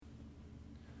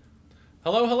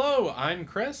Hello, hello, I'm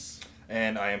Chris,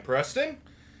 And I am Preston.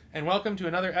 and welcome to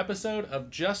another episode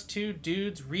of Just Two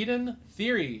Dudes Readin'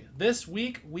 Theory. This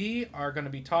week we are going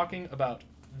to be talking about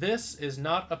This Is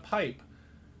Not a Pipe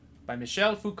by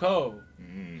Michel Foucault.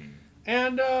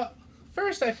 And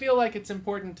first I feel like it's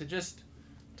important to just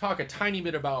talk a tiny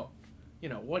bit about,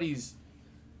 what he's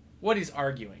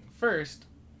arguing. First,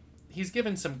 he's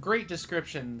given some great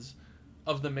descriptions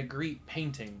of the Magritte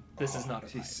painting, This Is Not a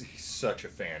Pipe. He's such a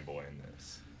fanboy in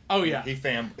this. Oh, yeah.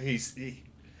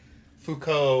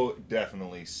 Foucault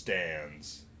definitely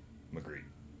stands Magritte.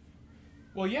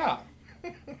 Well, yeah.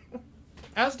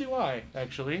 As do I,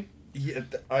 actually. Yeah,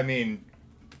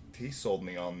 he sold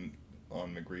me on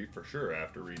Magritte for sure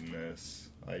after reading this.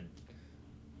 I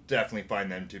definitely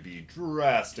find them to be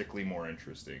drastically more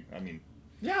interesting.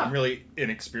 Yeah. I'm really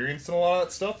inexperienced in a lot of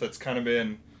that stuff. That's kind of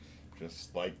been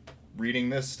just like reading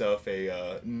this stuff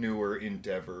a newer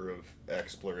endeavor of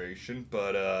exploration.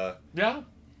 But Yeah.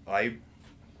 I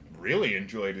really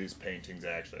enjoyed these paintings.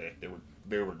 Actually,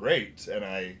 they were great,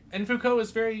 And Foucault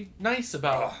is very nice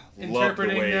about loved the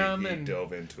interpreting way them. he And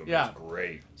dove into them. yeah. It was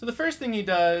great. so the first thing he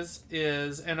does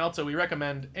is, and also we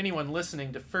recommend anyone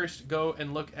listening to first go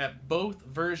and look at both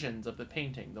versions of the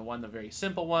painting. The one, the very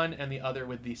simple one, and the other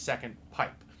with the second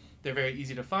pipe. They're very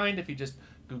easy to find if you just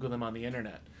Google them on the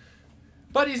internet.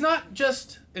 But he's not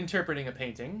just interpreting a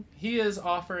painting. He is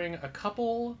offering a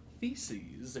couple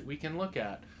theses that we can look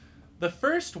at. The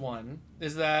first one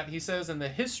is that he says in the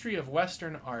history of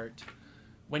Western art,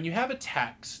 when you have a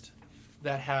text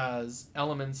that has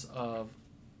elements of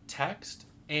text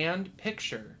and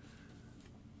picture,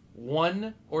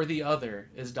 one or the other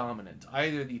is dominant.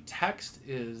 Either the text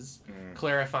is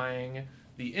clarifying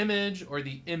the image or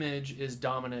the image is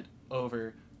dominant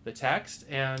over the text,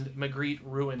 and Magritte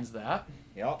ruins that.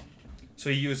 Yep. So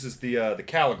he uses the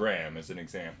calligram as an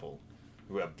example.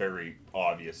 A very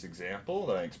obvious example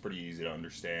that I think is pretty easy to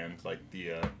understand. Like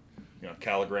the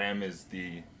calligram is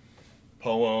the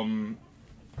poem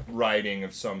writing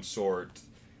of some sort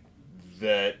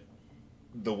that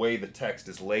the way the text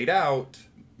is laid out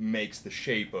makes the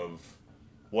shape of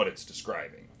what it's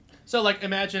describing. So,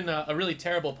 imagine a really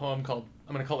terrible poem called,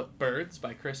 I'm going to call it Birds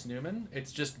by Chris Newman.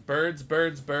 It's just birds,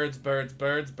 birds, birds, birds,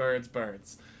 birds, birds,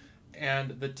 birds.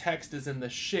 And the text is in the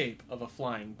shape of a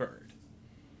flying bird.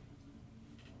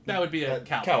 That would be a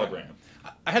calligram.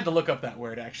 I had to look up that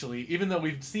word, actually. Even though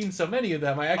we've seen so many of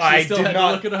them, I still had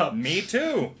to look it up. Me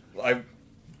too.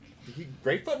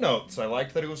 Great footnotes. I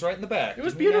liked that it was right in the back. It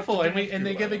was beautiful, and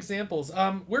they give examples.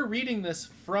 We're reading this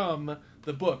from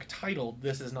the book titled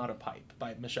This Is Not a Pipe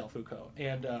by Michel Foucault.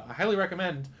 And I highly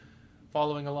recommend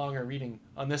following along or reading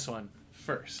on this one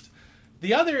first.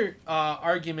 The other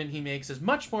argument he makes is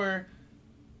much more,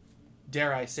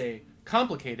 dare I say,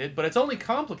 complicated, but it's only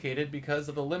complicated because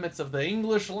of the limits of the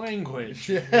English language.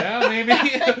 Yeah, maybe.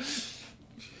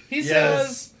 He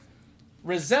says,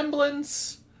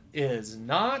 resemblance is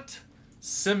not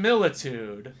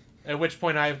similitude. At which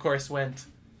point I, of course, went,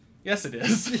 yes, it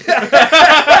is.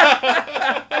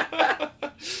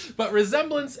 But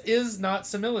resemblance is not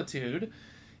similitude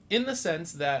in the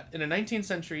sense that in a 19th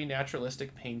century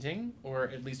naturalistic painting, or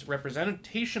at least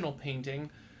representational painting,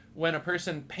 when a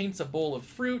person paints a bowl of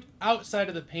fruit, outside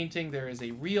of the painting there is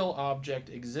a real object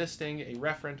existing, a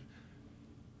referent,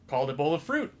 called a bowl of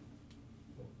fruit.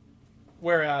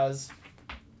 Whereas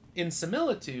in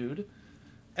similitude,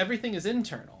 everything is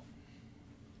internal.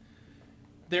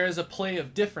 There is a play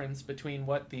of difference between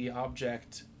what the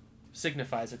object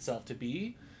signifies itself to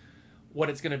be, what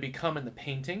it's going to become in the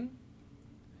painting,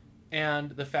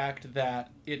 and the fact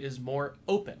that it is more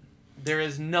open. There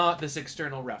is not this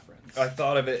external reference. I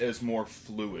thought of it as more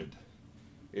fluid.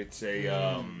 It's a,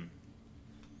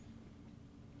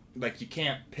 you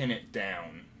can't pin it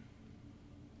down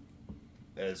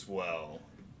as well.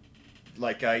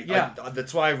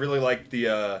 That's why I really like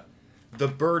the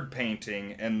bird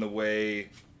painting and the way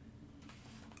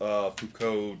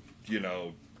Foucault,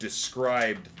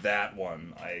 described that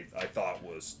one. I thought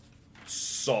was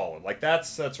solid.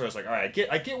 That's where I was like, all right,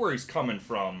 I get where he's coming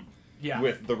from. Yeah.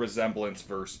 With the resemblance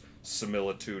versus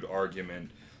similitude argument.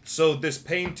 So this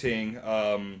painting,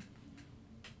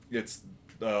 it's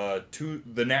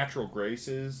the natural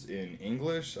graces in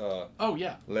English.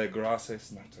 Les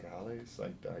graces naturales. I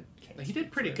can't. He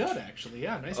did pretty good, actually.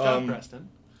 Yeah, nice job, Preston.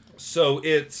 So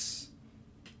it's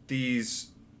these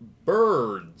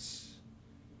birds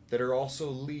that are also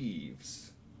leaves.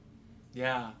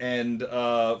 Yeah. And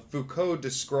Foucault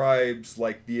describes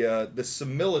the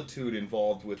similitude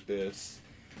involved with this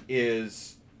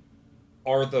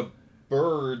are the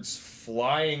birds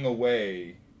flying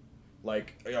away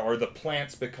Like, are the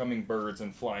plants becoming birds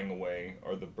and flying away?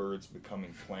 Are the birds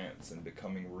becoming plants and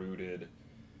becoming rooted?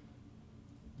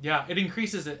 Yeah, it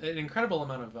increases an incredible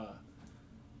amount of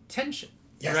tension.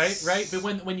 Yes. Right? But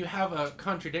when you have a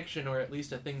contradiction, or at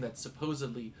least a thing that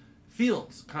supposedly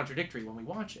feels contradictory when we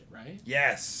watch it, right?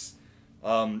 Yes.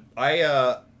 The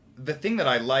thing that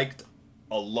I liked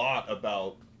a lot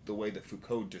about the way that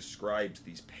Foucault describes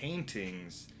these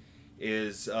paintings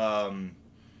is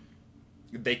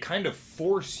they kind of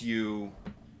force you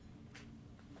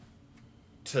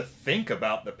to think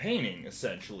about the painting,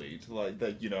 essentially. To like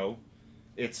that,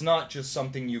 it's not just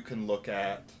something you can look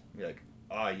at and be like,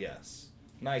 ah, yes,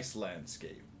 nice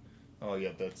landscape. Oh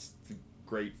yeah, that's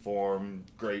great form,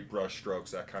 great brush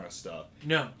strokes, that kind of stuff.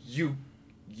 No. You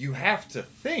have to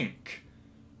think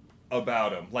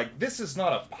about them. Like, this is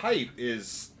not a pipe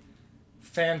is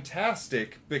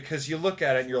fantastic because you look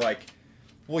at it and you're like,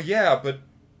 well, yeah,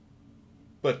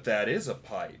 but that is a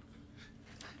pipe.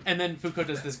 And then Foucault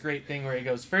does this great thing where he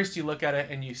goes, first you look at it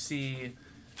and you see,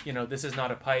 this is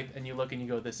not a pipe, and you look and you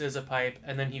go, this is a pipe,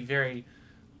 and then he very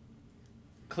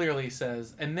clearly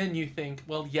says, and then you think,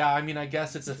 well, yeah, I mean, I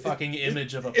guess it's a fucking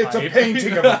image of a pipe. It's a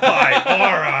painting of a pipe,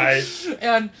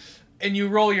 alright. And you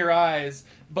roll your eyes,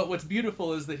 but what's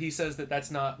beautiful is that he says that that's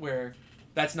not where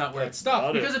it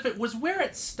stopped. Because if it was where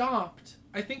it stopped,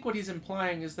 I think what he's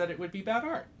implying is that it would be bad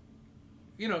art.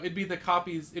 It'd be the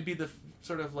copies, it'd be the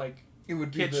sort of like it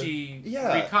would kitschy be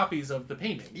recopies of the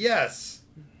painting. Yes.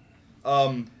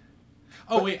 Wait,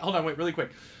 hold on, really quick.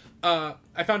 I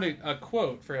found a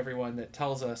quote for everyone that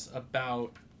tells us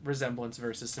about resemblance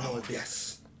versus similitude. Oh,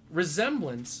 yes.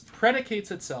 Resemblance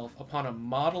predicates itself upon a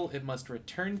model it must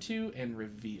return to and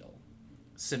reveal.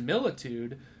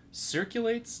 Similitude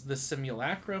circulates the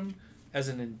simulacrum as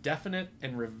an indefinite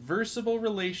and reversible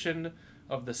relation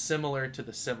of the similar to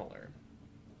the similar.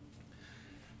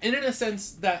 And in a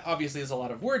sense, that obviously is a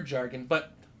lot of word jargon,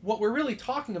 but what we're really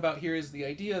talking about here is the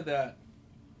idea that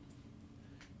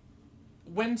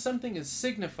when something is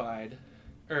signified,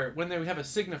 or when we have a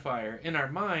signifier in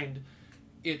our mind,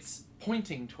 it's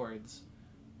pointing towards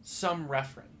some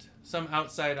referent, some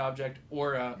outside object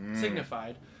or a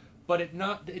signified, but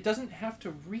it doesn't have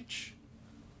to reach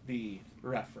the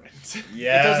referent.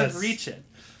 Yes. It doesn't reach it.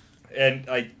 And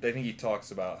I think he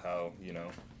talks about how,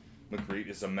 Magritte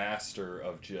is a master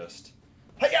of just,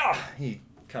 hi-ya! He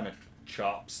kind of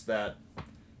chops that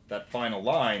final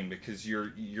line because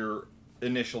your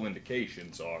initial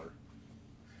indications are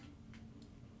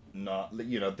not,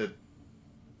 the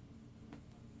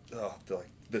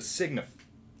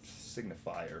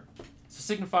signifier.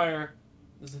 So signifier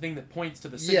is the thing that points to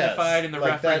the signified, and the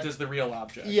referent is the real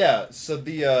object. Yeah, so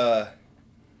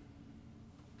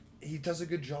he does a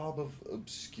good job of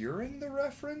obscuring the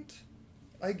referent,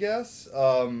 I guess,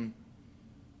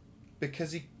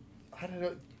 because he, I don't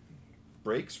know,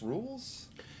 breaks rules?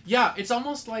 Yeah, it's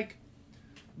almost like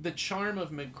the charm of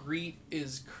Magritte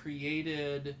is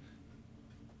created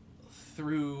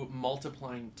through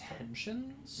multiplying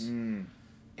tensions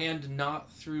and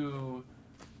not through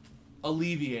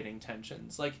alleviating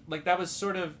tensions. Like that was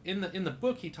sort of in the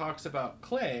book. He talks about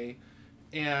clay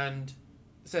and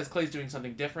says clay's doing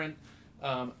something different.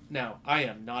 Now, I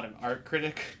am not an art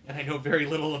critic and I know very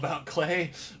little about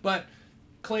clay, but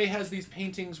clay has these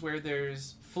paintings where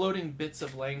there's floating bits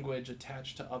of language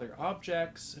attached to other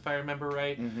objects, if I remember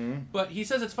right. Mm-hmm. But he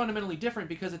says it's fundamentally different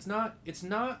because it's not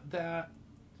that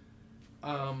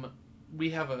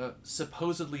we have a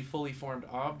supposedly fully formed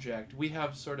object. We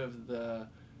have sort of the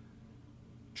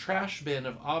trash bin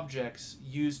of objects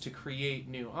used to create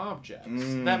new objects.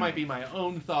 That might be my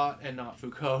own thought and not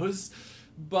Foucault's.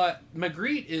 But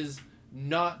Magritte is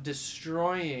not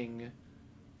destroying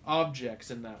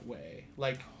objects in that way.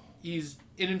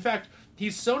 In fact,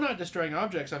 he's so not destroying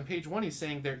objects. On page 1, he's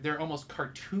saying they're almost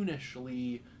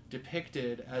cartoonishly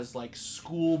depicted as like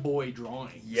schoolboy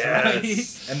drawings.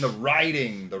 Yes, right? And the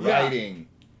writing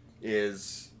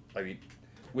is,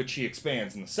 which he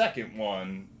expands in the second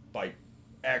one by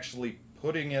actually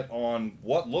putting it on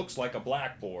what looks like a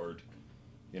blackboard.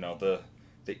 The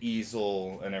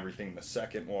easel and everything. The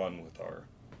second one with our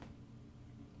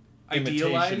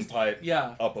imitation pipe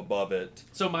up above it.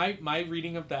 So my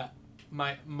reading of that,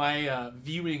 my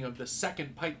viewing of the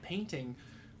second pipe painting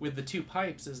with the two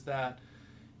pipes is that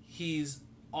he's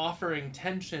offering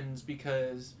tensions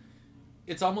because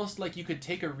it's almost like you could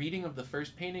take a reading of the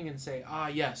first painting and say,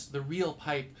 yes, the real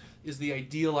pipe is the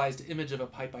idealized image of a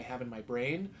pipe I have in my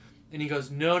brain. And he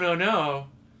goes, no,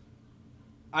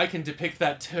 I can depict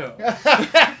that too.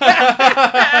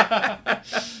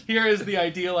 Here is the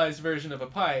idealized version of a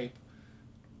pipe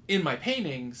in my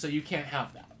painting, so you can't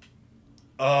have that.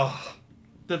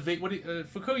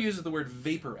 Foucault uses the word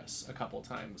vaporous a couple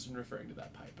times in referring to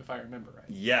that pipe, if I remember right.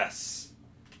 Yes.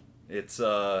 It's,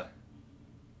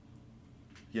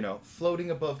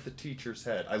 floating above the teacher's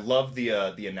head. I love the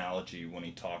analogy when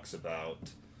he talks about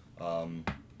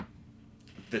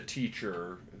the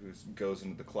teacher who goes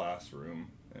into the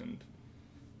classroom and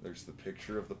there's the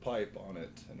picture of the pipe on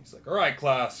it. And he's like, all right,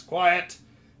 class, quiet.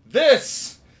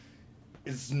 This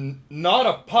is not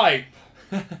a pipe.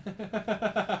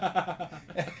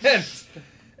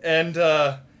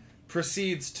 and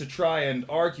proceeds to try and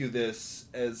argue this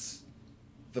as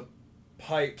the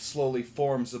pipe slowly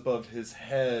forms above his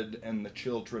head and the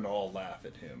children all laugh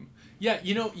at him. Yeah,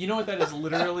 you know what that is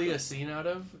literally a scene out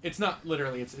of? It's not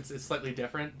literally, it's slightly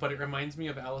different, but it reminds me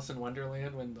of Alice in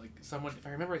Wonderland when, like, someone, if I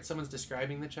remember right, someone's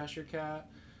describing the Cheshire Cat,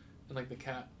 and, like, the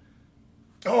cat...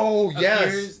 Oh,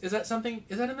 yes! Is that something,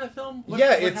 is that in that film? What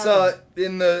it's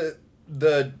in the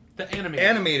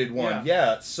animated one,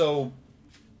 yeah. So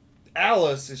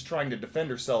Alice is trying to defend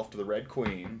herself to the Red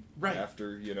Queen. Right.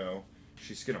 After,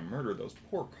 she's gonna murder those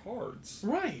poor cards.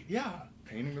 Right, yeah.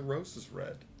 Painting the roses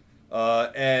red.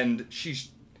 And she's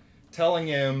telling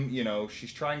him,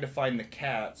 she's trying to find the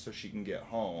cat so she can get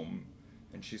home.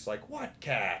 And she's like, what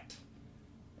cat?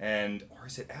 Or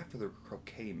is it after the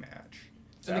croquet match?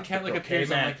 And the cat, like,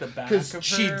 appears on, like, the back of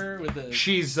her with the...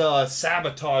 She's the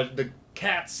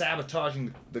cat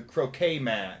sabotaging the croquet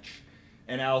match.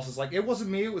 And Alice is like, it wasn't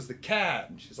me, it was the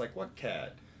cat. And she's like, what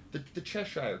cat? The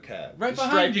Cheshire Cat. Right the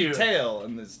behind you. Tail.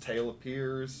 And his tail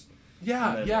appears.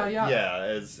 Yeah, then,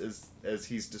 yeah. As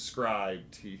he's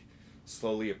described, he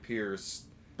slowly appears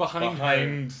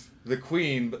behind the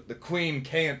queen, but the queen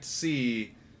can't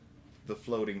see the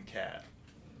floating cat.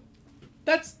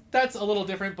 That's a little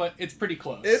different, but it's pretty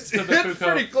close. It's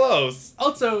pretty close.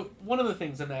 Also, one of the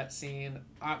things in that scene,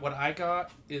 what I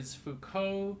got is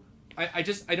Foucault. I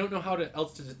don't know how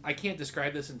else to. I can't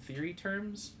describe this in theory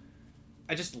terms.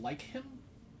 I just like him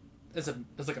as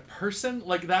like a person,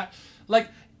 like that. Like,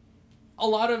 a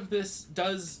lot of this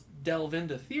does delve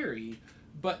into theory,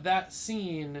 but that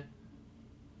scene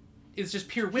is just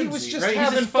pure whimsy. He was just right?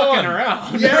 having He's just fun. Fucking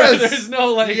around. Yes. There's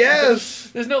no like. Yes.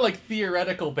 There's no like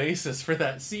theoretical basis for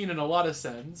that scene in a lot of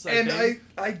sense.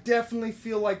 I definitely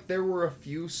feel like there were a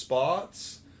few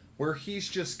spots where he's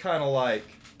just kind of like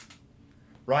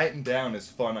writing down his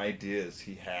fun ideas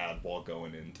he had while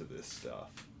going into this stuff.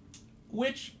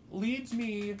 Which leads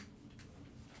me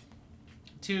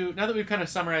to, now that we've kind of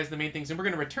summarized the main things, and we're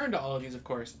going to return to all of these, of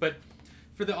course, but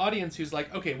for the audience who's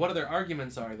like, okay, what other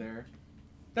arguments are there?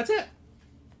 That's it.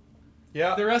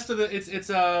 Yeah. The rest of it's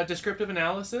a descriptive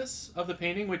analysis of the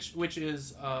painting, which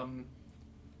is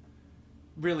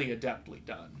really adeptly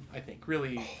done, I think.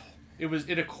 Really,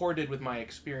 it accorded with my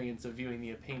experience of viewing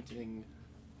the painting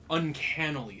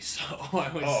uncannily so, I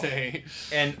would say.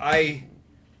 And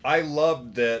I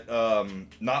loved that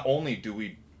not only do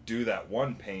we do that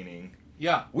one painting,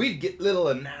 yeah, we'd get little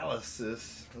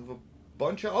analysis of a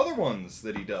bunch of other ones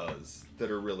that he does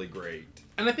that are really great.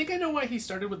 And I think I know why he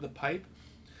started with the pipe.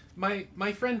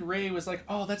 My friend Ray was like,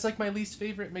 oh, that's like my least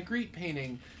favorite Magritte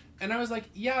painting. And I was like,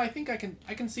 yeah, I think I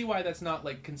can see why that's not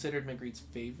like considered Magritte's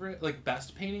favorite, like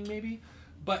best painting maybe.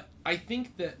 But I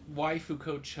think that why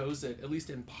Foucault chose it, at least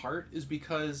in part, is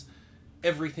because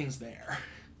everything's there.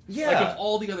 Yeah. Like of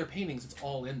all the other paintings, it's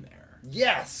all in there.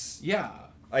 Yes. Yeah.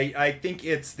 I think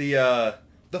it's the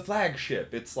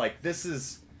flagship. It's like this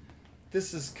is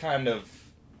kind of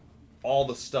all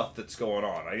the stuff that's going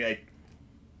on. I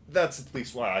that's at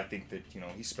least why I think that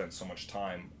he spent so much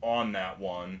time on that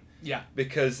one. Yeah.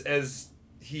 Because as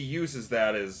he uses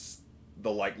that as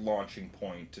the like launching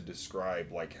point to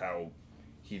describe like how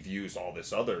he views all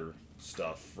this other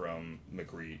stuff from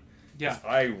Magritte. Yeah.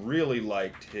 I really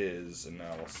liked his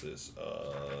analysis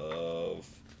of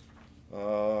which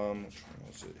one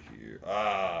was it here?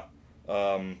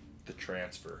 The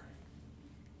transfer.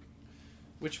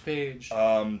 Which page?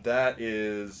 That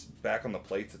is back on the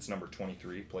plates. It's number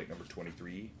 23, plate number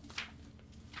 23.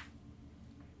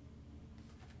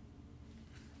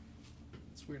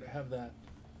 It's weird to have that.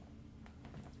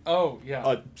 Oh,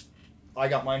 yeah. I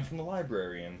got mine from the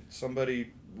library, and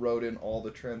somebody wrote in all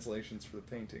the translations for the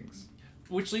paintings.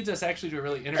 Which leads us actually to a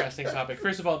really interesting topic.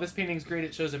 First of all, this painting's great.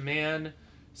 It shows a man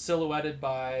silhouetted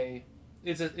by...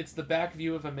 It's the back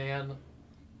view of a man,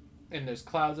 and there's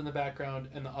clouds in the background,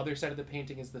 and the other side of the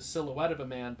painting is the silhouette of a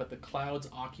man, but the clouds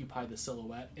occupy the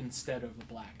silhouette instead of a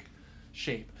black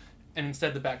shape. And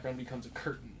instead the background becomes a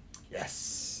curtain.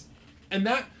 Yes. And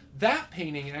that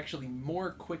painting actually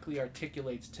more quickly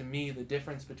articulates to me the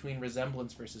difference between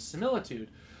resemblance versus similitude.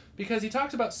 Because he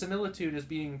talks about similitude as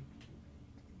being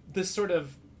this sort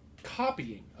of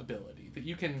copying ability that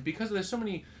you can, because there's so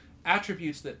many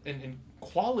attributes that and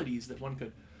qualities that one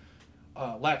could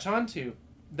latch onto,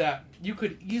 that you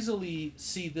could easily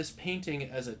see this painting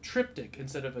as a triptych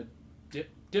instead of a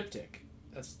diptych.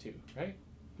 That's two, right?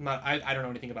 I don't know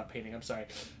anything about painting. I'm sorry.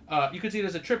 You could see it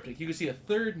as a triptych. You could see a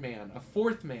third man, a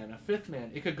fourth man, a fifth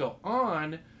man. It could go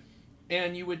on,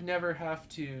 and you would never have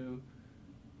to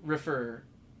refer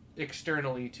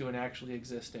externally to an actually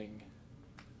existing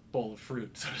bowl of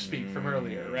fruit, so to speak, from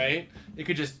earlier, right? It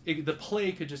could just the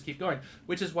play could just keep going,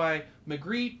 which is why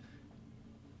Magritte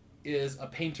is a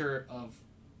painter of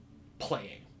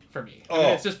playing for me. I mean,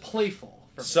 it's just playful.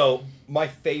 So my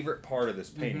favorite part of this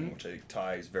painting, which I think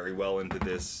ties very well into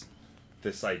this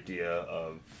idea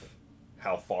of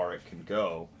how far it can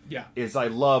go, is I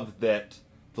love that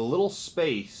the little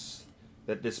space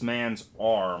that this man's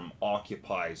arm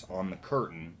occupies on the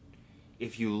curtain,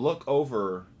 if you look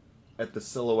over at the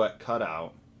silhouette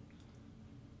cutout,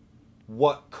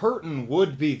 what curtain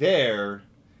would be there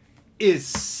is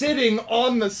sitting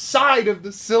on the side of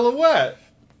the silhouette.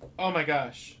 Oh my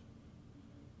gosh.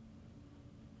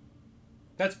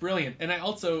 That's brilliant. And I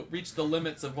also reached the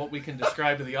limits of what we can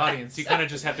describe to the audience. You kind of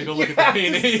just have to go look at the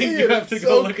painting. You have to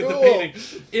go look at the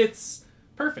painting. It's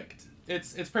perfect.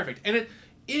 It's perfect. And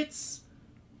it's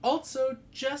also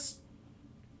just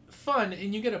fun,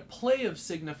 and you get a play of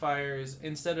signifiers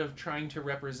instead of trying to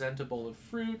represent a bowl of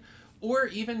fruit, or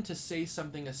even to say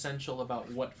something essential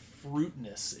about what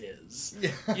fruitness is.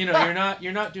 You know,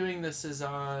 you're not doing this as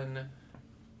on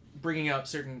bringing out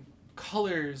certain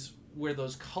colors where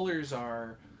those colors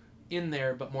are in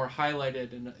there, but more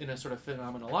highlighted in a sort of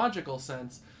phenomenological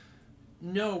sense.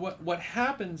 No, what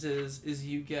happens is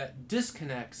you get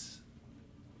disconnects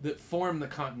that form the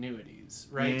continuities,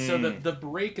 right? So the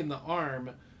break in the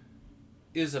arm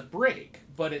is a break,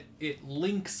 but it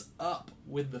links up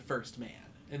with the first man.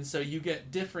 And so you get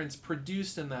difference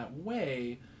produced in that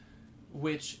way,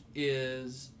 which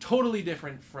is totally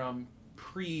different from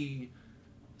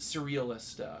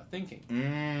pre-surrealist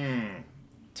thinking.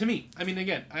 To me. I mean,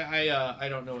 again, I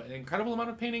don't know an incredible amount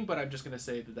of painting, but I'm just going to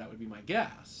say that would be my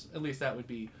guess. At least that would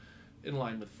be in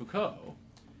line with Foucault.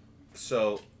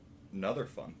 So, another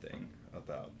fun thing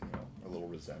about, a little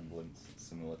resemblance,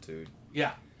 similitude.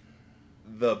 Yeah.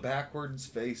 The backwards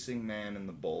facing man in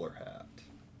the bowler hat.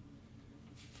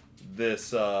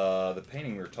 The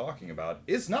painting we were talking about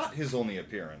is not his only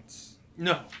appearance.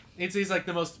 No. He's like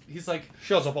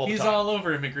shows up all the time. He's all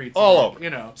over Magritte's all work,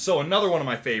 over. So another one of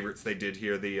my favorites they did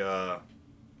here, I'm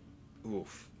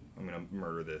gonna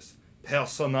murder this.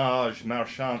 Personnage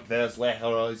marchant vers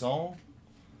l'horizon.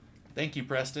 Thank you,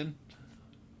 Preston.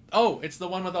 Oh, it's the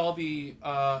one with all the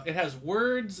it has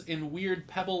words in weird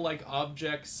pebble-like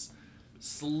objects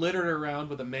slittered around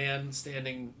with a man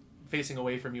standing facing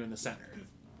away from you in the center.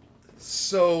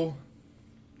 So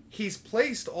he's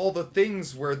placed all the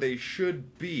things where they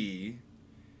should be,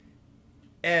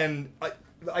 and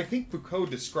I think Foucault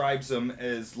describes them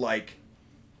as like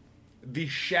the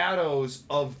shadows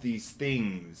of these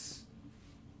things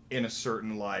in a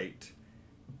certain light,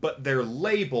 but they're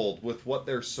labeled with what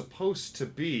they're supposed to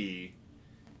be,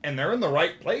 and they're in the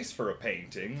right place for a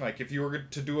painting. Like if you were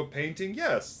to do a painting,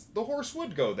 yes, the horse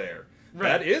would go there.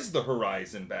 Right. That is the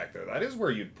horizon back there. That is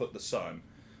where you'd put the sun.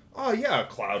 Oh yeah, a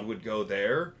cloud would go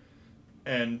there.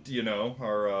 And,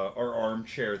 our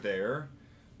armchair there.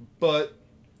 But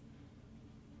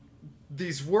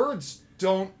these words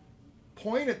don't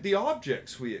point at the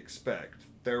objects we expect.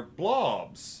 They're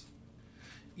blobs.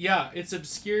 Yeah, it's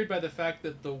obscured by the fact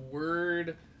that the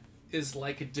word is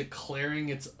like declaring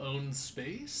its own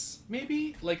space,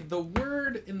 maybe? Like the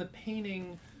word in the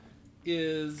painting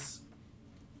is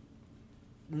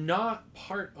not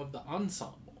part of the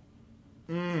ensemble.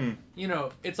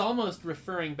 It's almost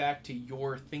referring back to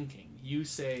your thinking. You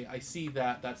say, I see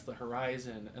that's the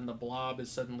horizon, and the blob is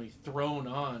suddenly thrown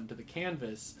on to the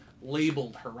canvas,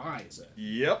 labeled horizon.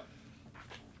 Yep.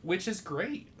 Which is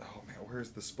great. Oh, man, where's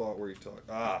the spot where you talk?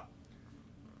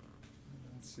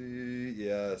 Let's see,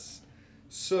 yes.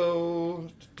 So,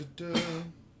 the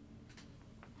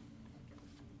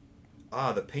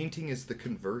painting is the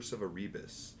converse of a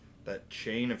rebus. That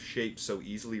chain of shapes so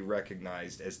easily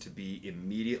recognized as to be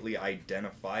immediately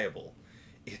identifiable.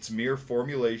 Its mere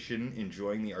formulation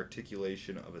enjoying the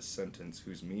articulation of a sentence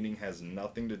whose meaning has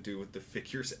nothing to do with the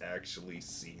figures actually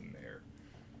seen there.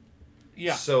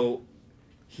 Yeah. So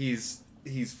he's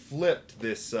flipped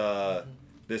this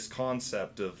this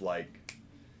concept of like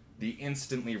the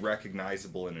instantly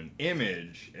recognizable in an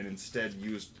image, and instead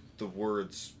used the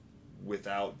words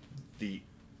without the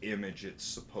image it's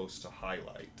supposed to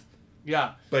highlight.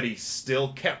 Yeah. But he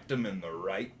still kept them in the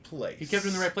right place. He kept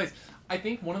them in the right place. I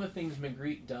think one of the things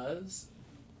Magritte does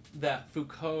that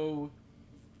Foucault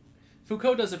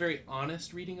does a very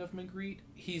honest reading of Magritte.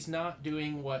 He's not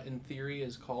doing what in theory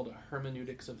is called a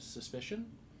hermeneutics of suspicion.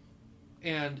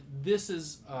 And this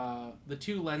is the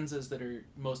two lenses that are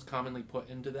most commonly put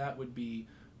into that would be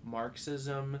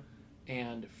Marxism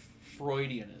and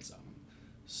Freudianism.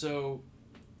 So,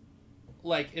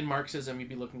 like in Marxism, you'd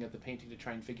be looking at the painting to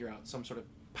try and figure out some sort of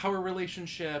power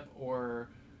relationship or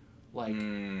like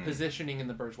positioning in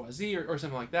the bourgeoisie or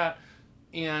something like that.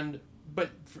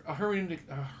 But a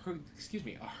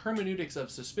hermeneutics of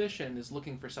suspicion is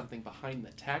looking for something behind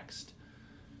the text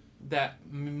that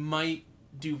might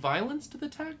do violence to the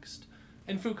text.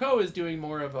 And Foucault is doing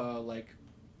more of a like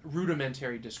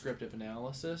rudimentary descriptive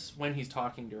analysis when he's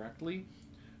talking directly,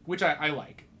 which I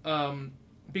like.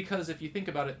 Because if you think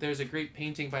about it, there's a great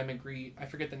painting by Magritte, I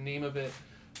forget the name of it,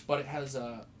 but it has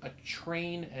a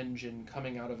train engine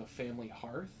coming out of a family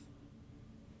hearth.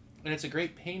 And it's a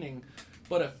great painting,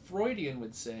 but a Freudian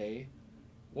would say,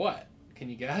 what? Can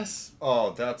you guess?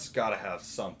 Oh, that's got to have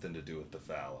something to do with the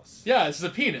phallus. Yeah, it's the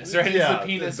penis, right? Yeah, it's the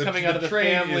penis coming out of the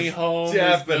train family is home.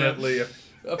 Definitely.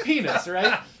 A penis,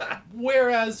 right?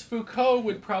 Whereas Foucault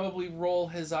would probably roll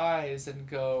his eyes and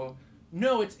go,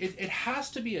 no, it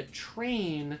has to be a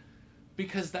train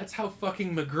because that's how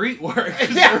fucking Magritte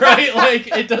works, right? Like,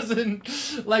 it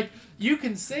doesn't... Like, you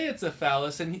can say it's a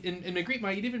phallus, and Magritte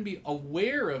might even be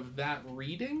aware of that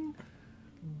reading,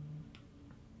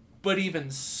 but even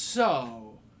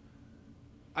so,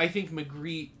 I think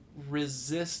Magritte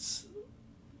resists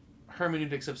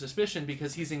hermeneutics of suspicion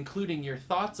because he's including your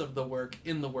thoughts of the work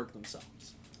in the work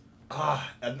themselves.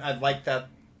 And I like that.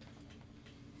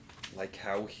 Like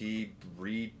how he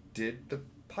redid the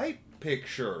pipe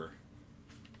picture.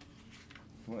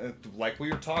 Like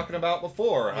we were talking about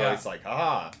before. How he's like,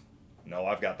 no,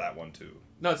 I've got that one too.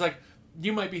 No, it's like,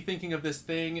 you might be thinking of this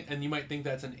thing and you might think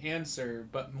that's an answer,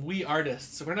 but we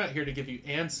artists, we're not here to give you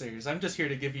answers. I'm just here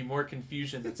to give you more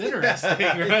confusion that's interesting,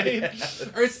 right? Yes.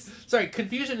 Or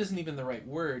confusion isn't even the right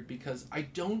word because I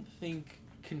don't think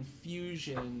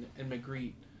confusion and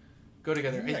Magritte go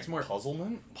together. It's more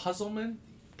puzzlement,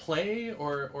 play,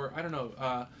 or I don't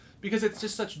know, because it's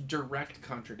just such direct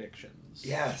contradictions.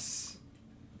 Yes.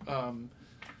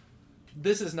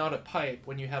 This is not a pipe.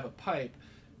 When you have a pipe,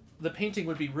 the painting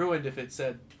would be ruined if it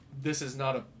said, this is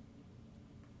not a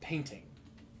painting.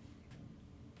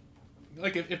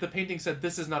 Like, if the painting said,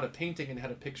 this is not a painting and had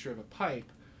a picture of a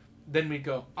pipe, then we'd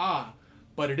go,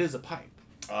 but it is a pipe.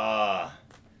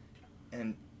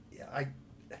 And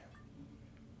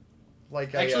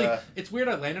it's weird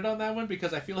I landed on that one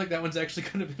because I feel like that one's actually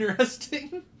kind of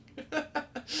interesting.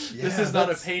 This is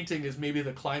not a painting is maybe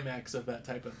the climax of that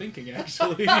type of thinking,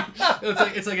 actually.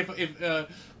 it's like if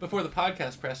before the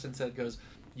podcast Preston goes,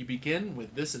 you begin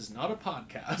with this is not a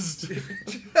podcast.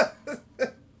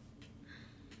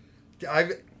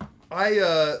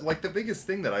 I like the biggest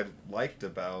thing that I liked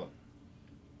about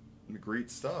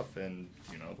Magritte's stuff and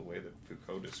the way that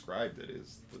Foucault described it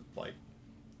is the like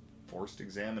forced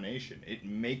examination. It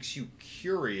makes you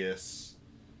curious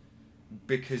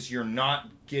because you're not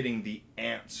getting the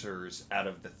answers out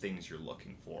of the things you're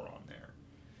looking for on there.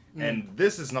 And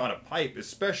this is not a pipe,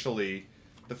 especially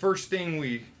the first thing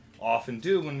we often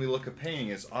do when we look at painting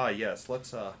is, yes,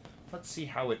 let's see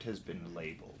how it has been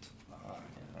labeled.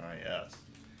 Yes.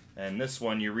 And this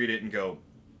one, you read it and go,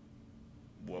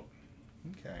 whoop,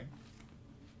 okay.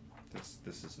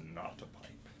 This is not a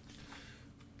pipe.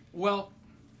 Well,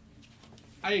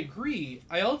 I agree.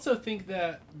 I also think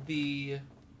that the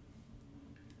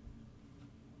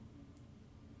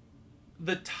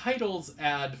titles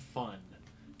add fun.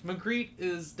 Magritte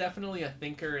is definitely a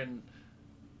thinker, and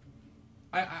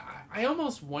I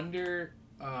almost wonder.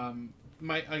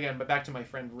 But back to my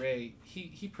friend Ray,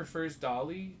 he prefers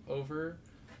Dali over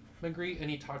Magritte, and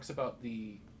he talks about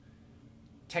the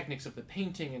techniques of the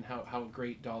painting and how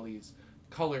great Dali's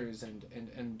colors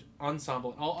and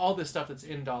ensemble and all this stuff that's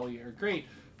in Dali are great.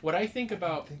 What I think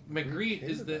about Magritte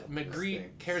is that Magritte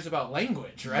cares about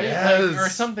language, right? Yes. Like, or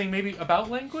something maybe about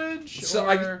language. So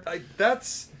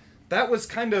that was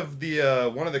kind of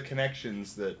the one of the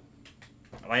connections that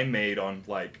I made on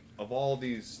like of all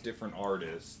these different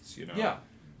artists,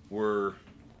 were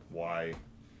why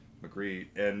Magritte,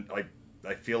 and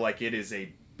I feel like it is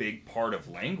a big part of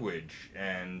language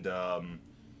and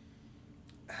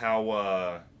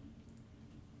how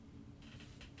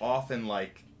often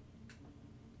like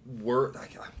word.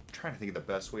 I'm trying to think of the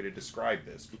best way to describe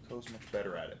this. Foucault's much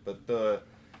better at it, but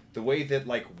the way that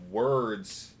like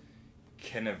words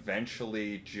can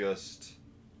eventually just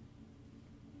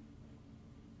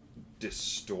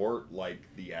distort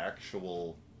like the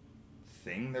actual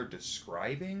thing they're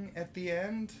describing at the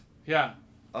end. Yeah.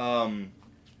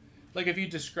 Like if you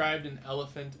described an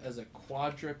elephant as a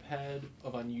quadruped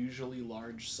of unusually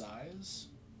large size,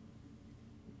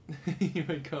 you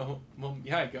would go, well,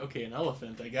 yeah, okay, an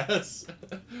elephant, I guess.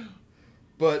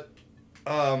 But,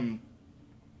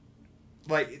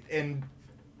 like, and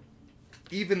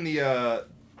even the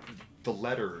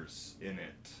letters in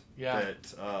it,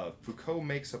 that Foucault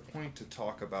makes a point to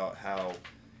talk about how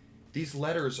these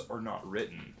letters are not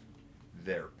written,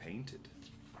 they're painted.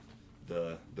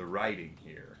 The writing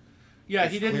here. Yeah,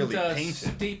 he didn't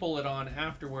staple it on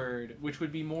afterward, which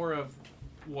would be more of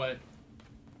what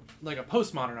like a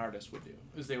postmodern artist would do,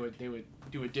 is they would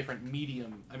do a different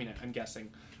medium. I mean, I'm guessing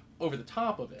over the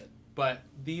top of it, but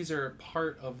these are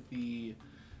part of the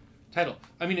title.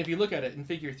 I mean, if you look at it in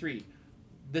Figure 3,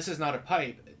 "This is not a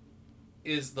pipe"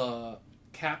 is the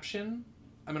caption.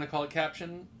 I'm going to call it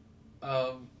caption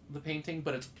of the painting,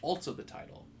 but it's also the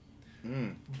title.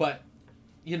 But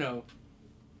you know,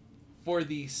 for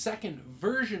the second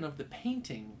version of the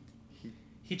painting,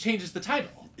 he changes the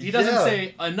title. He doesn't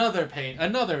say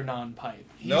another non-pipe.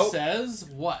 He says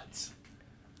what?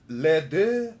 Les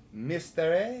deux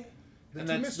mystères. And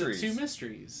that's the two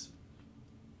mysteries.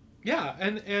 Yeah,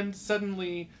 and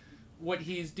suddenly what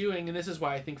he's doing, and this is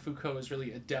why I think Foucault is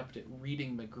really adept at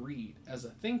reading Magritte as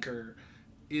a thinker,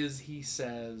 is he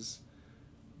says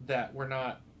that we're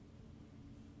not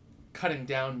cutting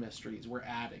down mysteries, we're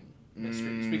adding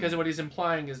mysteries. Because what he's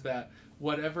implying is that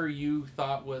whatever you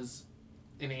thought was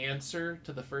an answer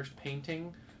to the first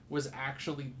painting was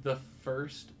actually the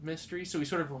first mystery. So he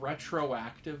sort of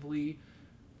retroactively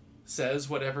says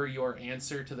whatever your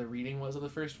answer to the reading was of the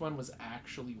first one was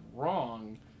actually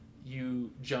wrong.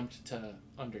 You jumped to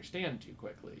understand too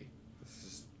quickly.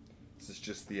 This is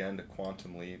just the end of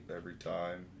Quantum Leap every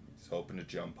time. He's hoping to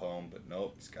jump home, but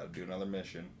nope, he's got to do another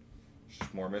mission.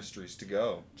 Just more mysteries to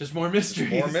go. Just more mysteries.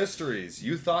 Just more mysteries.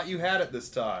 You thought you had it this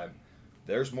time.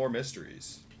 There's more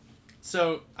mysteries.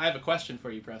 So, I have a question for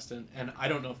you, Preston, and I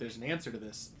don't know if there's an answer to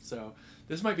this. So,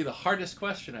 this might be the hardest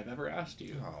question I've ever asked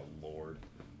you. Oh, Lord.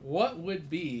 What would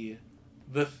be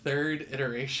the third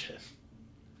iteration?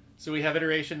 So, we have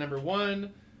iteration number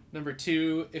 1, number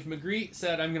 2. If Magritte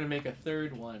said, I'm going to make a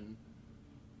third one,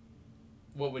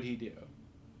 what would he do?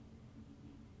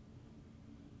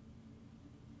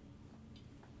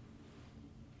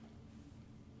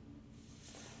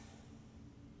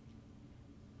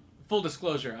 Full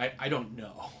disclosure, I don't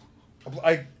know.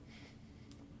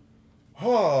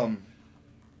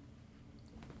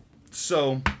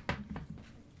 So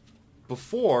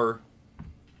before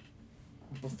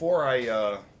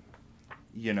I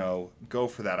go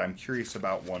for that, I'm curious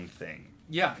about one thing.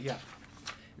 Yeah.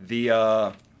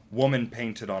 The woman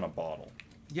painted on a bottle.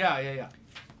 Yeah.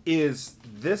 Is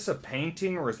this a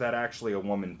painting, or is that actually a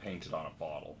woman painted on a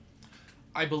bottle?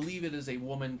 I believe it is a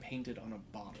woman painted on a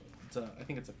bottle. I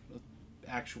think it's an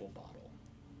actual bottle.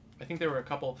 I think there were a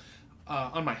couple.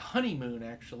 On my honeymoon,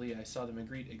 actually, I saw the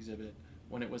Magritte exhibit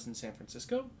when it was in San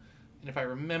Francisco. And if I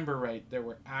remember right, there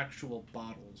were actual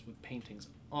bottles with paintings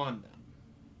on them.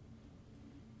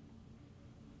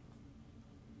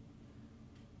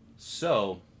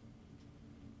 So,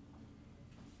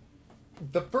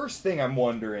 the first thing I'm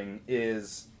wondering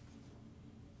is,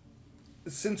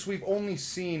 since we've only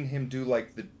seen him do,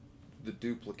 like, the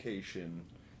duplication,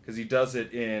 because he does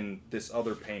it in this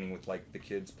other painting with, like, the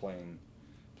kids playing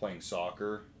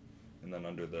soccer, and then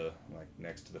under the, like,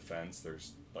 next to the fence,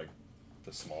 there's, like,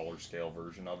 the smaller scale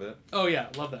version of it. Oh, yeah,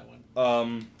 love that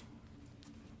one.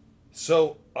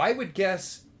 So, I would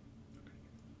guess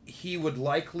he would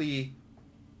likely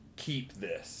keep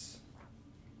this.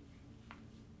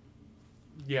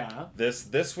 Yeah.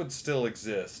 This would still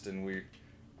exist, and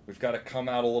we've got to come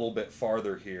out a little bit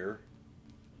farther here.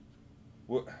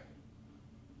 What?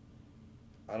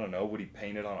 I don't know. Would he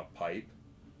paint it on a pipe?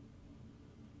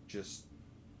 Just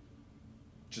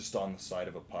on the side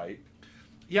of a pipe?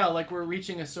 Yeah, like we're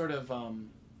reaching a sort of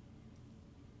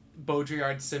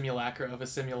Baudrillard simulacra of a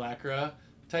simulacra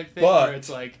type thing, but where it's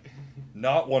like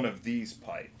not one of these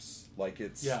pipes. Like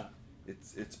it's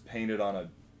painted on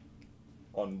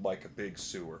like a big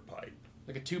sewer pipe.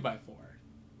 Like a 2x4.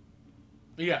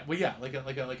 Yeah, well, yeah, like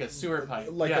a sewer pipe.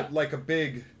 Like a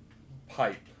big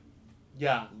pipe.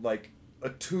 Yeah. Like a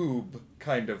tube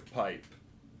kind of pipe.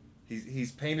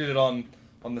 He's painted it on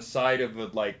the side of a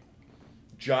like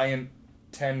giant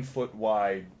 10-foot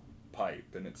wide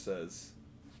pipe, and it says,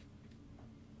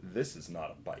 "This is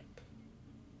not a pipe."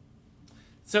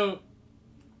 So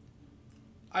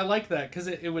I like that because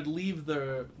it would leave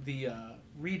the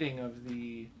reading of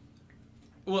the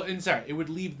Well, and sorry, it would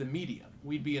leave the medium.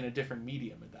 We'd be in a different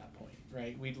medium at that point,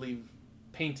 right? We'd leave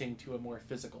painting to a more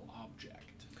physical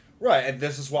object. Right, and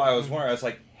this is why I was wondering. I was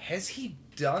like, has he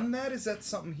done that? Is that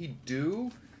something he'd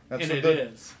do? That's and it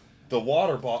is. The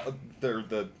water bottle,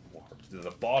 the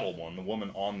bottle one, the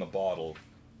woman on the bottle.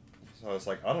 So I was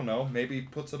like, I don't know, maybe he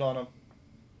puts it on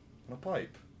a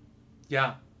pipe.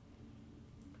 Yeah.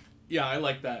 Yeah, I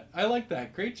like that. I like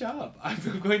that. Great job. I'm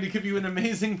going to give you an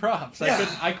amazing props. Yeah.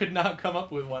 I could not come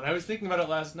up with one. I was thinking about it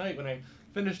last night when I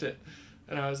finished it.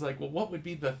 And I was like, well, what would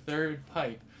be the third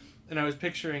pipe? And I was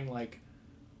picturing, like,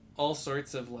 all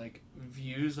sorts of, like,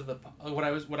 views of the... What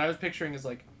I was picturing is,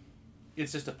 like,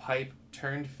 it's just a pipe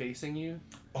turned facing you.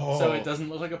 Oh. So it doesn't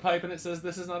look like a pipe and it says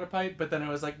this is not a pipe. But then I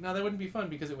was like, no, that wouldn't be fun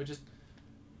because it would just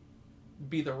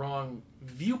be the wrong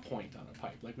viewpoint on a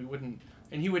pipe. Like, we wouldn't...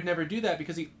 And he would never do that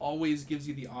because he always gives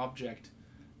you the object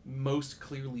most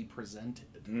clearly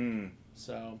presented.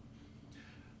 So,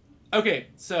 okay,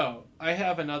 so I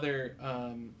have another...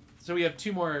 so we have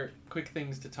two more quick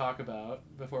things to talk about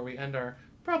before we end our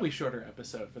probably shorter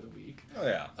episode for the week. Oh,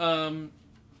 yeah.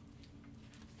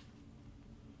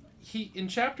 In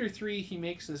Chapter 3, he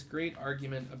makes this great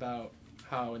argument about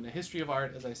how in the history of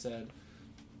art, as I said,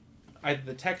 either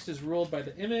the text is ruled by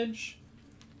the image...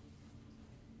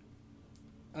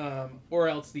 or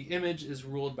else the image is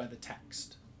ruled by the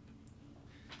text.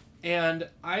 And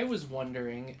I was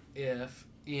wondering if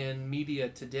in media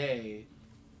today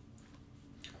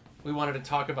we wanted to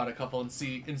talk about a couple and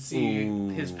see Ooh.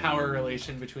 his power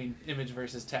relation between image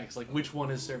versus text, like which one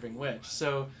is serving which.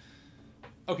 So,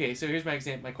 okay, so here's my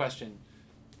question.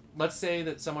 Let's say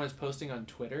that someone is posting on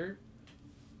Twitter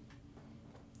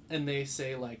and they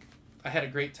say, like, I had a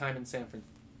great time in San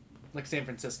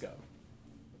Francisco.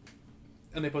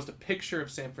 And they post a picture of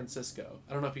San Francisco.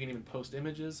 I don't know if you can even post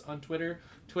images on Twitter.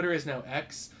 Twitter is now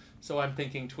X, so I'm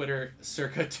thinking Twitter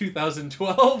circa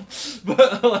 2012,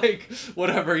 but like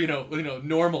whatever,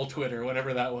 normal Twitter,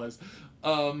 whatever that was.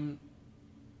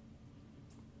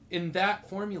 In that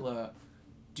formula,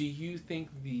 do you think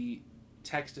the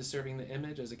text is serving the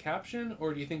image as a caption,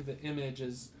 or do you think the image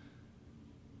is,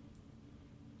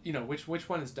 which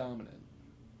one is dominant?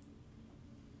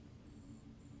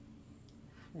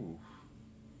 Ooh.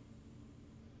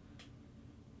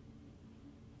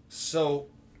 So,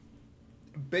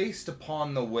 based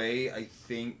upon the way I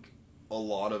think a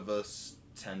lot of us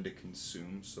tend to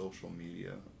consume social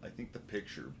media, I think the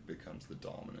picture becomes the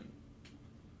dominant.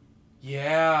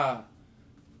 Yeah.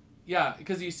 Yeah,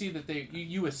 because you see that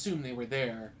you assume they were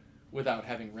there without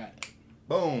having read it.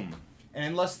 Boom. And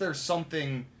unless there's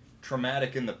something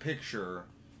traumatic in the picture,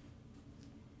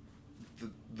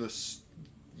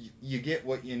 you get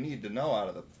what you need to know out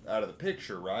of the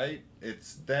picture, right?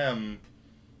 It's them,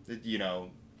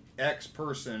 X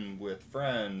person with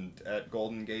friend at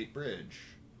Golden Gate Bridge.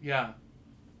 Yeah.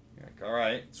 You're like, all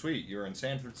right, sweet. You're in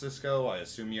San Francisco. I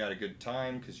assume you had a good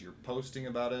time because you're posting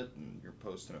about it and you're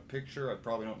posting a picture. I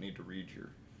probably don't need to read your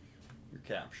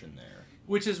caption there.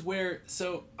 Which is where,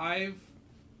 so I'm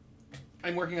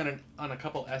working on a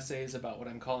couple essays about what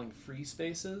I'm calling free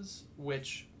spaces,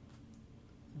 which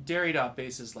Derrida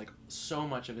bases like so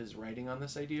much of his writing on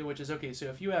this idea, which is, okay, so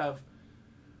if you have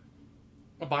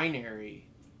a binary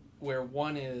where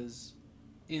one is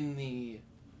in the,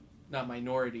 not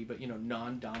minority, but,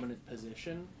 non-dominant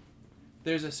position,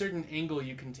 there's a certain angle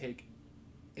you can take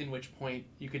in which point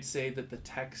you could say that the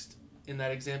text in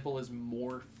that example is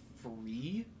more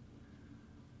free.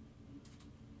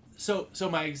 So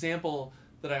my example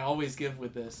that I always give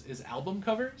with this is album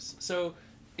covers. So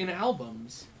in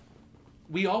albums,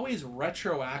 we always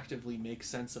retroactively make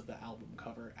sense of the album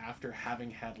cover after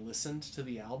having had listened to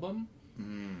the album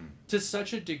to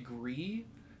such a degree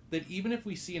that even if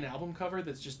we see an album cover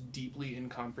that's just deeply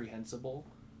incomprehensible,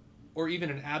 or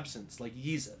even an absence like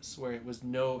Yeezus, where it was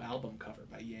no album cover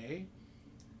by Ye,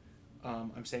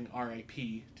 I'm saying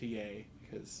R.I.P. to Ye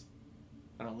because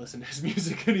I don't listen to his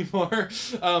music anymore.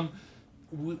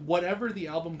 Whatever the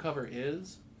album cover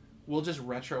is, we'll just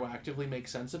retroactively make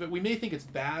sense of it. We may think it's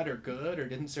bad or good or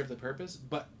didn't serve the purpose,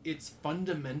 but it's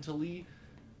fundamentally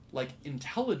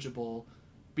intelligible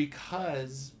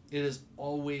because it is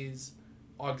always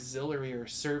auxiliary or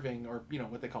serving, or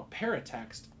what they call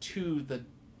paratext, to the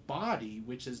body,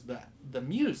 which is the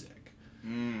music.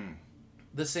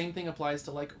 The same thing applies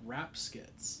to rap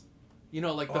skits.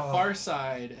 The Far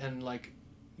Side and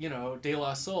De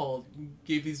La Soul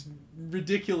gave these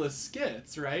ridiculous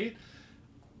skits, right?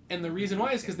 And the reason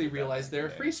why is because they realize they're a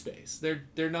free space.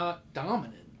 They're not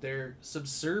dominant. They're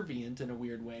subservient in a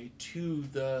weird way to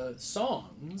the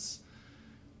songs.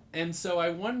 And so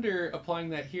I wonder, applying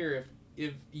that here,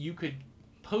 if you could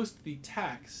post the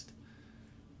text,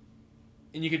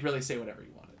 and you could really say whatever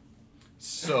you wanted.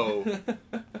 So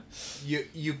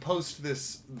you post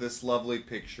this lovely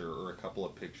picture or a couple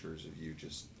of pictures of you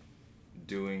just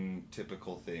doing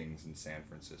typical things in San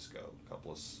Francisco. A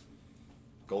couple of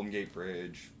Golden Gate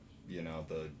Bridge,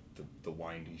 the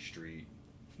windy street.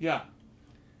 Yeah.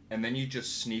 And then you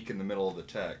just sneak in the middle of the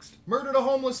text. Murdered a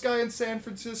homeless guy in San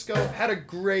Francisco. Had a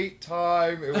great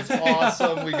time. It was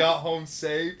awesome. We got home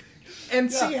safe.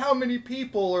 And see how many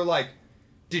people are like,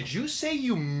 did you say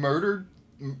you murdered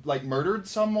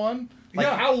someone? Like,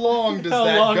 how long does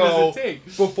that go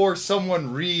before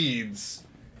someone reads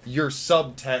your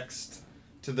subtext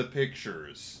to the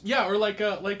pictures? Yeah, or like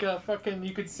a fucking,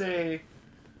 you could say,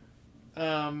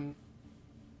 I'm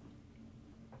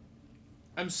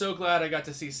so glad I got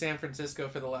to see San Francisco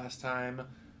for the last time.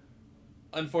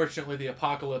 Unfortunately, the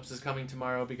apocalypse is coming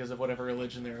tomorrow because of whatever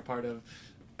religion they're a part of.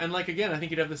 And like, again, I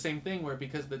think you'd have the same thing where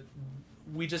because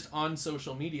we just on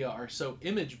social media are so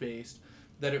image-based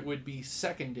that it would be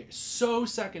so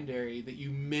secondary that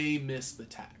you may miss the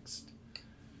text.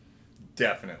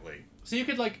 Definitely. So you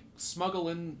could like smuggle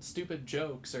in stupid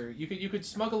jokes, or you could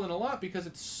smuggle in a lot because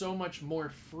it's so much more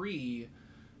free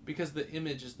because the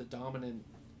image is the dominant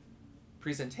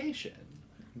presentation.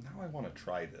 Now I want to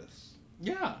try this.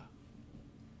 Yeah.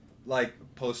 Like,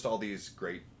 post all these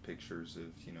great pictures of,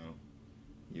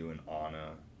 you and Anna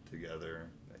together.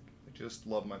 Like, I just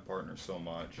love my partner so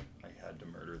much. I had to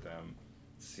murder them.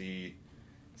 See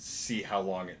how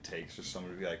long it takes for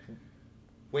someone to be like,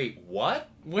 wait, what?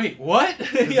 Wait, what?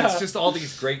 Yeah. It's just all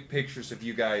these great pictures of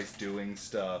you guys doing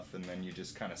stuff, and then you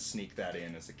just kind of sneak that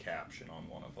in as a caption on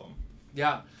one of them.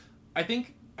 Yeah. I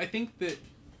think that...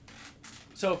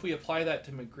 So if we apply that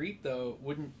to Magritte, though,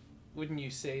 wouldn't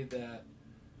you say that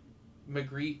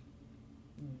Magritte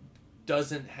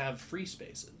doesn't have free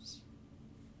spaces?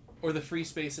 Or the free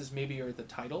spaces maybe are the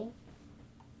title?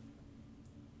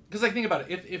 Because, like, think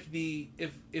about it. If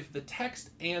the text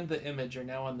and the image are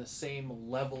now on the same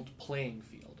leveled playing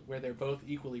field, where they're both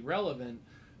equally relevant,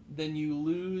 then you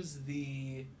lose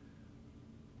the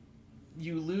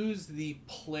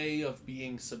play of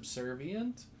being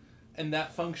subservient. And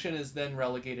that function is then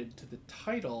relegated to the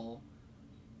title,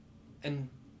 and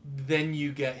then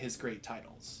you get his great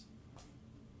titles.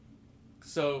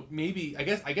 So maybe, I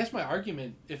guess my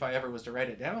argument, if I ever was to write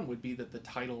it down, would be that the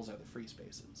titles are the free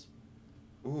spaces.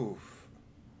 Oof.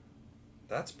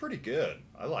 That's pretty good.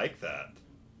 I like that.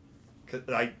 Because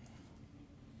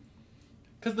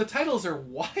the titles are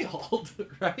wild,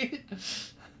 right?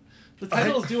 The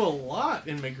titles do a lot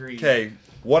in Magritte. Okay,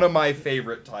 one of my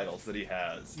favorite titles that he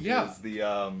has is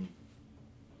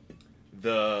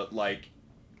the like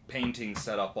painting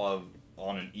set up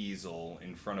on an easel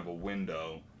in front of a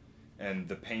window, and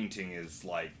the painting is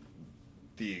like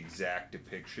the exact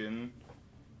depiction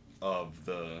of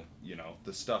the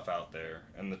stuff out there,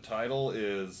 and the title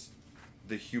is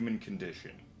The Human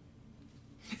Condition.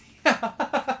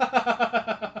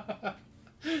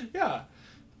 Yeah.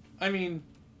 I mean,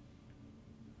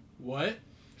 what?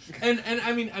 And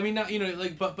I mean not,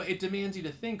 but it demands you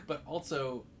to think, but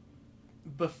also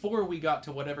before we got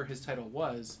to whatever his title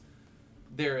was,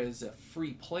 there is a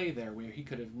free play there where he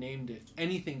could have named it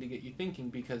anything to get you thinking,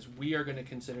 because we are going to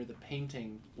consider the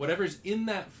painting, whatever's in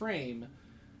that frame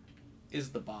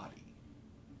is the body.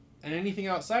 And anything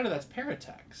outside of that's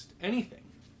paratext. Anything.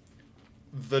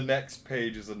 The next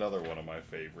page is another one of my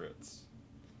favorites.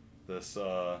 This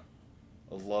a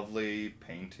lovely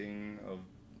painting of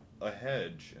a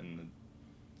hedge, and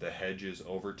the hedge is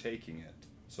overtaking it.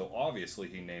 So obviously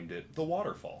he named it The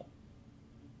Waterfall.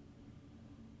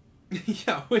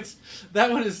 Yeah, which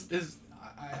that one is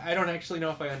I don't actually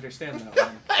know if I understand that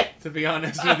one, to be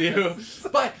honest with you.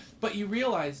 But you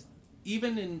realize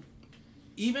even in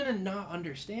not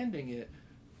understanding it,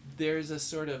 there's a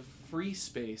sort of free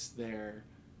space there,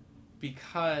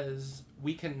 because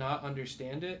we cannot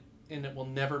understand it and it will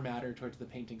never matter towards the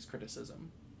painting's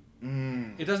criticism.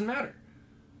 It doesn't matter.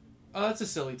 Oh, that's a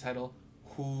silly title.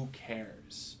 Who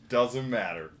cares? Doesn't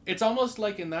matter. It's almost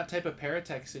like in that type of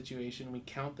paratext situation, we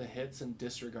count the hits and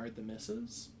disregard the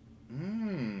misses.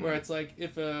 Where it's like,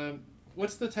 if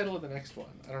what's the title of the next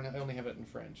one? I only have it in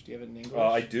French. Do you have it in English?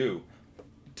 I do.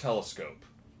 Telescope.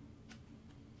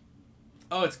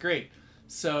 Oh, it's great.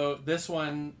 So this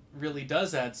one really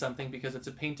does add something, because it's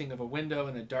a painting of a window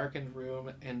in a darkened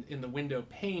room, and in the window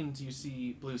panes you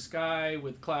see blue sky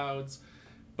with clouds,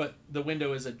 but the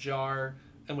window is ajar,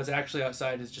 and what's actually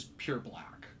outside is just pure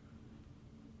black.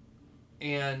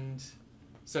 And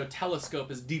so telescope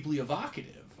is deeply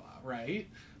evocative, right?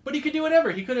 But he could do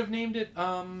whatever. He could have named it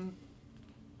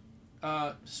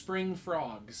Spring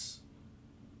Frogs.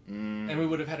 and we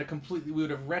would have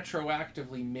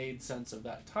retroactively made sense of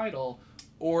that title,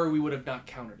 or we would have not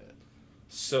countered it.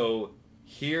 So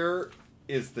here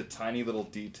is the tiny little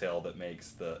detail that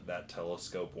makes that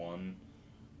telescope one,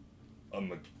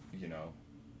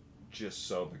 just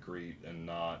so Magritte and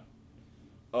not,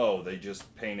 oh, they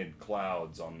just painted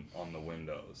clouds on the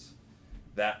windows.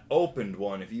 That opened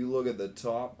one, if you look at the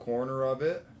top corner of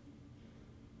it,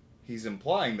 he's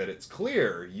implying that it's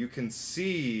clear. You can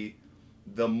see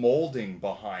the molding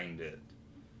behind it.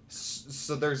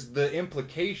 So there's the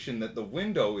implication that the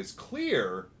window is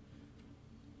clear,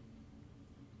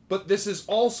 but this is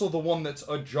also the one that's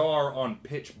ajar on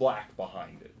pitch black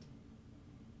behind it.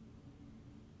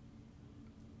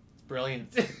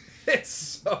 Brilliant. It's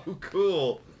so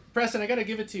cool. Preston, I gotta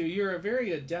give it to you. You're a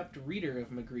very adept reader of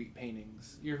Magritte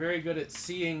paintings. You're very good at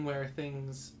seeing where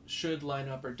things should line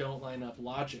up or don't line up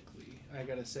logically, I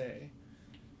gotta say.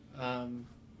 And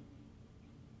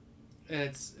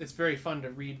it's very fun to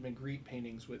read Magritte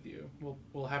paintings with you.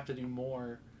 We'll have to do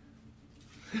more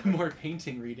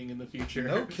painting reading in the future.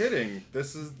 No kidding.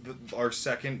 This is our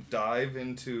second dive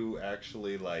into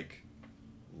actually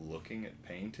looking at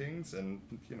paintings, and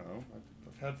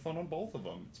I've had fun on both of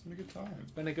them. It's been a good time.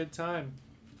 It's been a good time.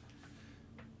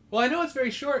 Well, I know it's very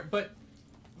short, but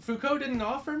Foucault didn't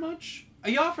offer much.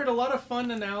 He offered a lot of fun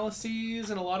analyses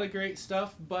and a lot of great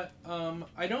stuff, but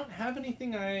I don't have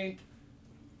anything I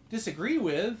disagree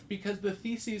with, because the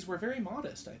theses were very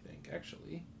modest, I think,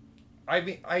 actually. I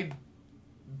mean,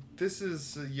 this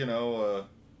is, a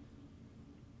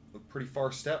pretty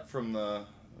far step from the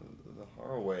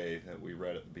Haraway that we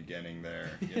read at the beginning there.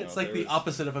 It's like the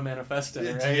opposite of a manifesto,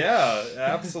 right? Yeah,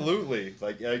 absolutely.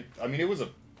 I mean, it was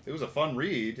a fun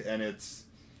read, and it's,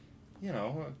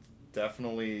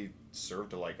 definitely served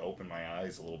to open my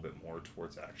eyes a little bit more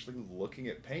towards actually looking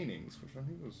at paintings, which I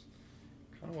think was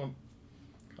kind of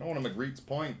one of Magritte's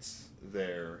points.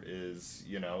 There is,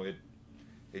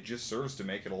 it just serves to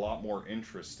make it a lot more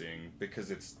interesting,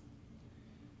 because it's,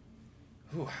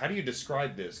 how do you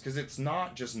describe this? Because it's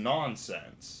not just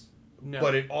nonsense,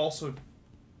 but it also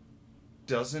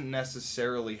doesn't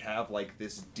necessarily have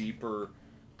this deeper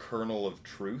kernel of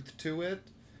truth to it,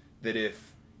 that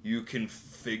if you can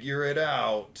figure it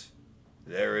out,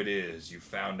 there it is. You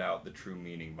found out the true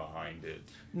meaning behind it.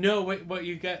 No, what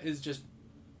you get is just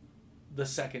the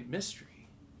second mystery.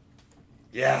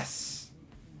 Yes.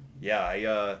 Yeah, I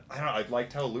don't know. I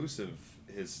liked how elusive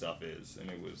his stuff is, and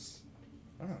it was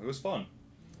fun.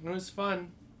 It was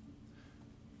fun.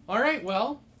 All right,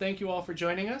 well, thank you all for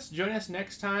joining us. Join us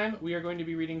next time. We are going to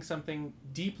be reading something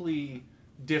deeply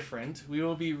different. We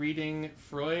will be reading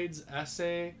Freud's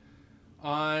essay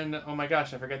on, oh my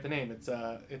gosh, I forget the name. It's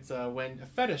when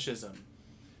fetishism.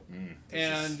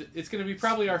 And it's going to be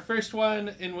probably our first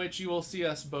one in which you will see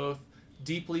us both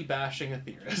deeply bashing a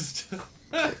theorist.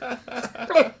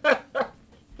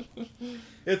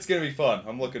 It's going to be fun.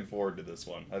 I'm looking forward to this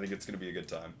one. I think it's going to be a good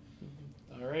time.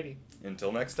 Alrighty.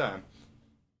 Until next time.